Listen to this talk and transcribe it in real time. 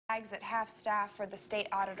At half staff for the state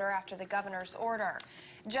auditor after the governor's order.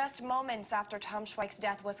 Just moments after Tom Schweich's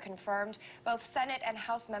death was confirmed, both Senate and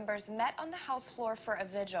House members met on the House floor for a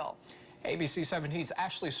vigil. ABC 17's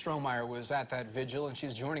Ashley Strohmeyer was at that vigil, and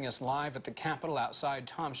she's joining us live at the Capitol outside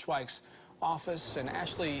Tom Schweich's office. And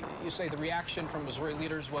Ashley, you say the reaction from Missouri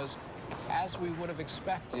leaders was, as we would have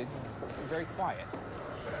expected, very quiet.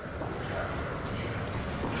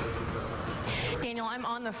 Daniel, I'm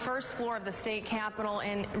on the first floor of the state capitol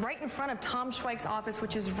and right in front of Tom Schweich's office,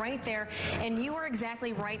 which is right there. And you are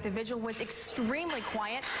exactly right. The vigil was extremely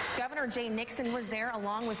quiet. Governor Jay Nixon was there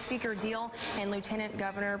along with Speaker Deal and Lieutenant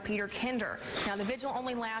Governor Peter Kinder. Now, the vigil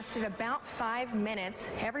only lasted about 5 minutes.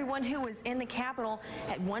 Everyone who was in the Capitol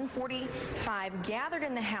at 1:45 gathered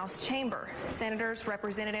in the House chamber. Senators,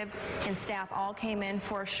 representatives, and staff all came in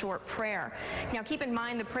for a short prayer. Now, keep in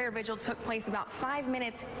mind the prayer vigil took place about 5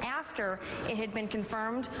 minutes after it had been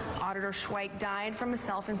confirmed Auditor Schweich died from a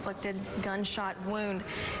self-inflicted gunshot wound.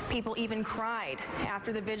 People even cried.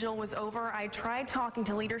 After the vigil was over, I tried talking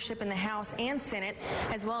to leadership in the House and Senate,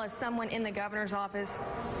 as well as someone in the governor's office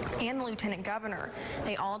and the lieutenant governor.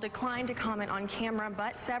 They all declined to comment on camera,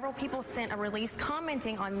 but several people sent a release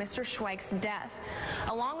commenting on Mr. Schweich's death.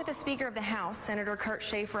 Along with the Speaker of the House, Senator Kurt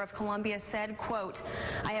Schaefer of Columbia said, quote,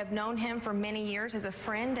 "I have known him for many years as a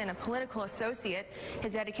friend and a political associate.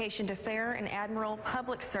 His dedication to fair and admirable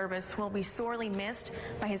public service will be sorely missed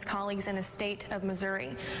by his colleagues in the state of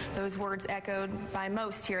Missouri." Those words echoed by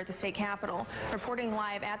most here at the state capitol. Reporting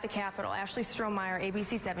live at the Capitol, Ashley Strohmeyer,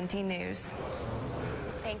 ABC 17 News.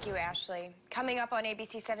 Thank you, Ashley. Coming up on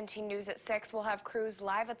ABC 17 News at 6, we'll have crews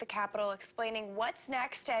live at the Capitol explaining what's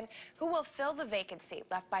next and who will fill the vacancy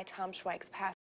left by Tom Schweich's passing.